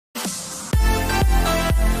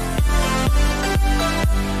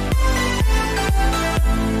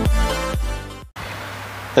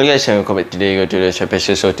Hello guys, welcome back. Today go to the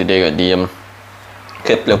special. So today got the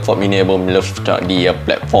Kep1er mini album Lovestruck, the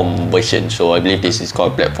platform version. So I believe this is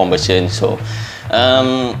called platform version. So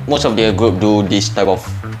most of their group do this type of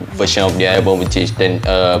version of the album, which is then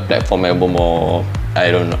platform album, or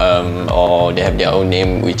I don't or they have their own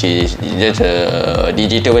name, which is just a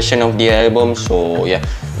digital version of the album. So yeah,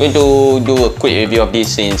 I'm going to do a quick review of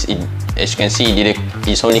this, since it, as you can see,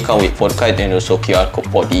 it's only come with photocard and also QR code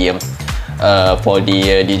for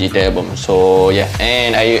the digital album. So yeah,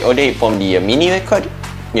 and I ordered it from the mini record.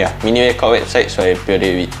 Yeah, mini record website. So I ordered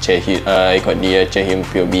it with I got the Chehim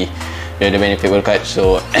POB, the benefit card.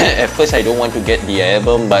 So at first I don't want to get the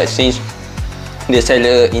album, but since the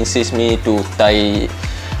seller insists me to buy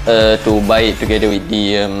it together with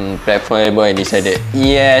the platform album, I decided,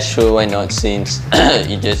 yeah, sure, why not, since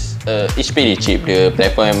it's pretty cheap. The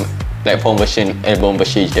platform version, album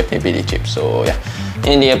version is definitely pretty cheap. So yeah,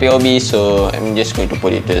 in the POB, so I'm just going to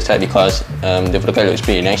put it to the side because the photocard looks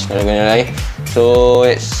pretty nice, not gonna lie. So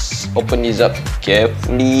let's open this up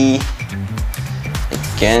carefully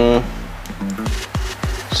again.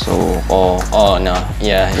 So oh no,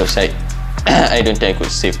 yeah, it looks like I don't think I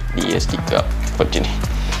could save the SD card for today.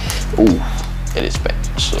 Oh, that is bad.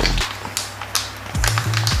 So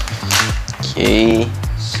okay,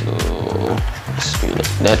 so let's do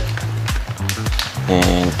like that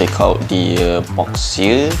and take out the box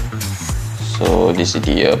here. So this is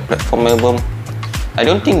the platform album. I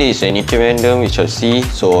don't think there is anything random, which I'll see.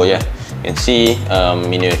 So yeah, you can see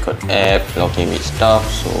mini record app, login with stuff.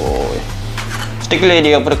 So let's take a look at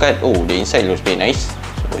the photocard. Oh, the inside looks very nice,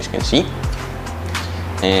 so as you can see.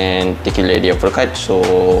 And take a look at the photocard.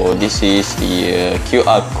 So this is the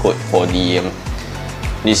QR code for the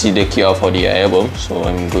this is the QR for the album. So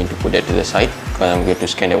I'm going to put that to the side because I'm going to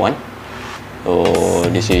scan that one. So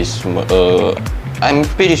this is I'm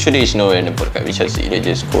pretty sure there is no random photocard, which I see. Let's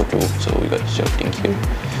just go to. So we got shouting here.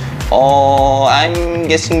 Oh, I'm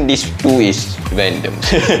guessing this two is random.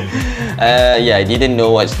 Yeah, I didn't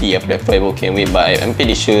know what's the platform came with, but I'm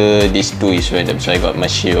pretty sure this two is random. So I got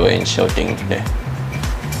Mashio and shouting there.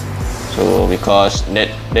 So because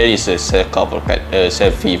that is a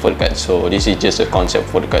selfie photocard, so this is just a concept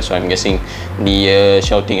photocard. So I'm guessing the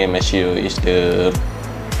shouting and Mashio is the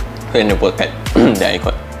random photocard that I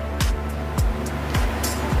got.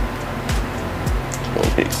 So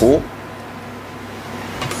pretty cool.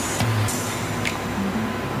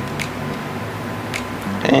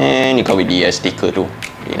 And you come with the sticker too,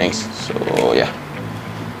 really nice. So yeah,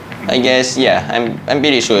 I guess, yeah, I'm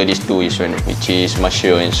pretty sure these two is random, which is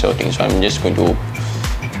Mashio and shouting. So I'm just going to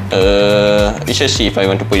we shall see if I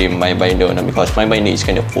want to put it in my binder or not, because my binder is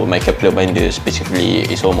kind of full. My Kep1er binder specifically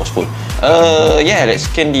is almost full. Yeah, let's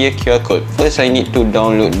scan the QR code. First I need to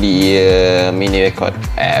download the mini record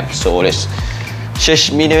app. So let's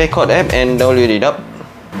search mini record app and download it up.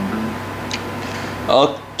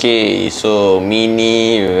 Okay, so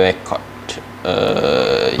mini record,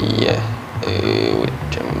 yeah,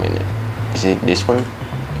 wait a minute, is it this one?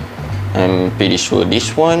 I'm pretty sure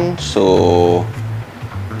this one. So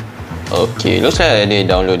okay, looks like I already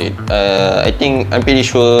downloaded. I'm pretty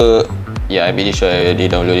sure, yeah, I'm pretty sure I already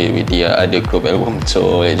downloaded with the other group album.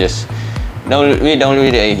 So I just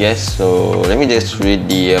re-download it, I guess. So let me just read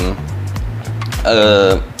the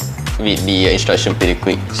instruction pretty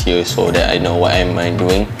quick here, so that I know what am I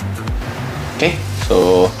doing. Okay,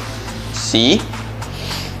 so see,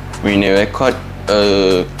 mini record.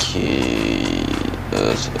 Okay,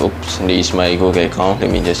 oops, this is my Google account.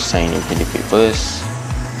 Let me just sign in pretty quick first.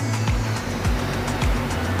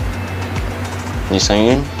 You sign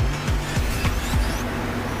in.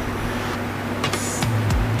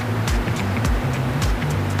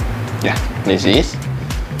 Yeah, this is.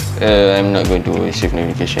 I'm not going to receive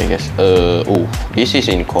notification, I guess. Oh, this is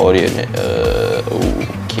in Korean.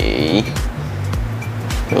 Okay.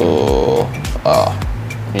 So,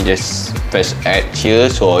 you just press add here.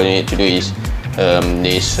 So all you need to do is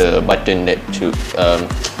there's a button that to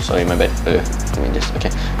sorry, my bad. Let me just,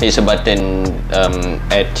 okay. There's a button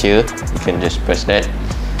add here. You can just press that,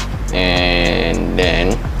 and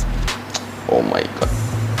then, oh my god.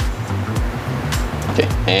 Okay,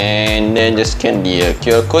 and then just scan the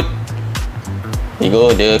QR code. There you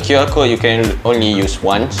go. The QR code you can only use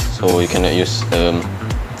once, so you cannot use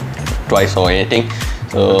twice or anything.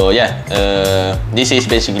 So yeah, this is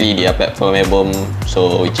basically the platform album,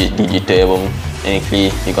 so which is digital album.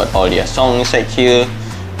 Technically, you got all their songs inside here.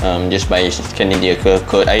 Just by scanning the QR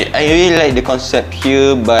code. I really like the concept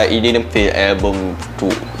here, but it didn't feel album to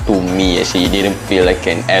me. Actually, it didn't feel like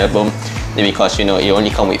an album. Because you know, it only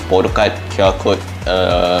comes with photocard, QR code,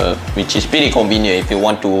 which is pretty convenient if you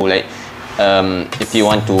want to like if you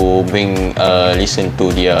want to bring listen to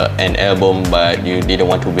an album but you didn't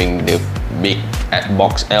want to bring the big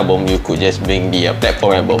box album, you could just bring the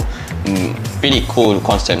platform album. Pretty cool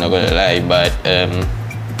concept, not gonna lie, but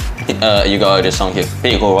you got all the song here,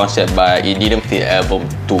 pretty cool concept, but it didn't feel album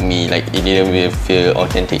to me, like it didn't really feel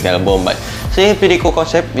authentic album. But say pretty cool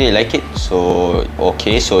concept, really like it. So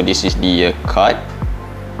okay, so this is the card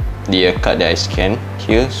that I scanned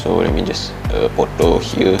here. So let me just photo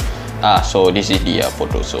here. So this is the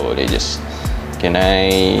photo. So they just, can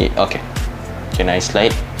I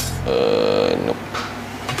slide? Nope.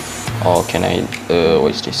 Or can I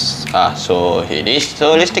what is this? So here it is.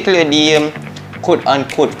 So let's take a look at the quote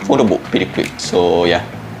unquote photo book pretty quick. So yeah,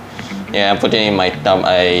 unfortunately my thumb,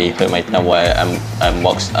 I hurt my thumb while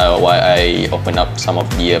while I open up some of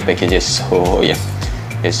the packages. So yeah,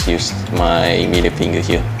 let's use my middle finger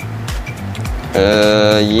here.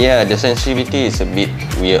 Yeah, the sensitivity is a bit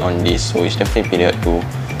weird on this, so it's definitely pretty hard to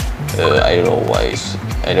I don't know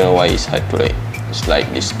why it's hard to like slide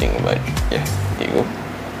this thing, but yeah, there you go.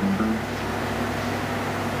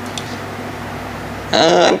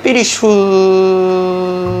 I'm pretty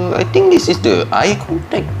sure, I think this is the eye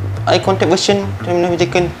contact version, if I'm not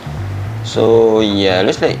mistaken. So yeah,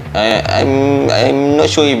 looks like I'm not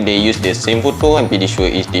sure if they use the same photo. I'm pretty sure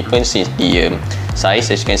it's different since the size,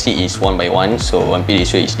 as you can see, is 1:1. So I'm pretty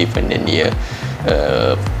sure it's different than the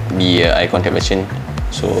eye contact version.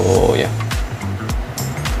 So yeah.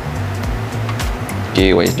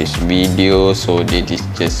 Okay, what is this video? So this is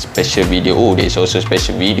just special video. Oh, there's also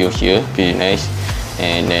special video here, pretty nice.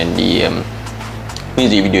 And then the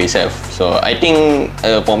music video itself. So I think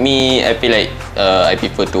for me, I feel like I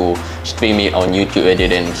prefer to stream it on YouTube rather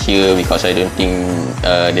than here, because I don't think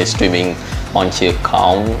the streaming on here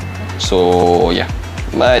count. So yeah,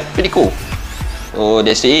 but pretty cool. So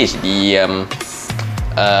that's it, is the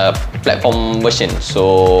platform version.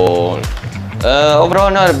 So overall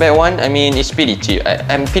not a bad one. I mean, it's pretty cheap.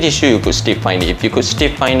 I'm pretty sure you could still find it. If you could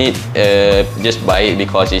still find it, just buy it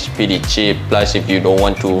because it's pretty cheap. Plus, if you don't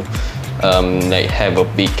want to like have a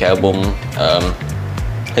big album,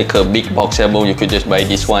 like a big box album, you could just buy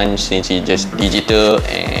this one since it's just digital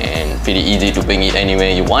and pretty easy to bring it anywhere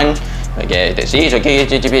you want. Okay, that's it. Okay,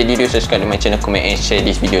 if you video, subscribe to my channel, comment and share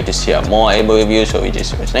this video to see more album reviews. So we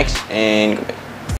just see what's next, and goodbye.